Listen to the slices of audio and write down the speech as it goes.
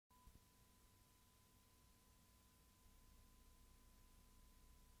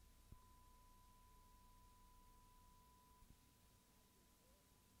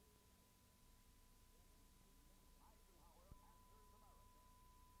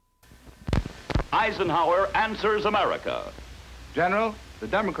Eisenhower answers America. General, the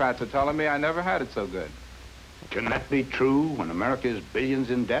Democrats are telling me I never had it so good. Can that be true when America is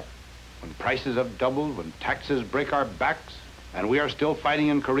billions in debt? When prices have doubled, when taxes break our backs, and we are still fighting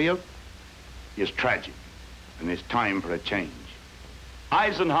in Korea? It's tragic, and it's time for a change.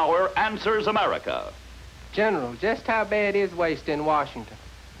 Eisenhower answers America. General, just how bad is waste in Washington?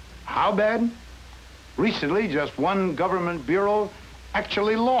 How bad? Recently, just one government bureau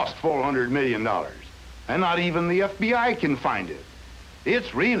actually lost $400 million, and not even the FBI can find it.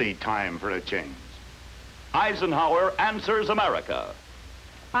 It's really time for a change. Eisenhower answers America.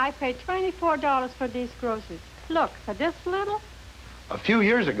 I paid $24 for these groceries. Look, for this little. A few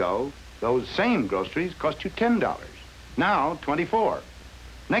years ago, those same groceries cost you $10. Now, $24.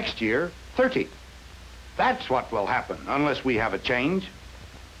 Next year, $30. That's what will happen unless we have a change.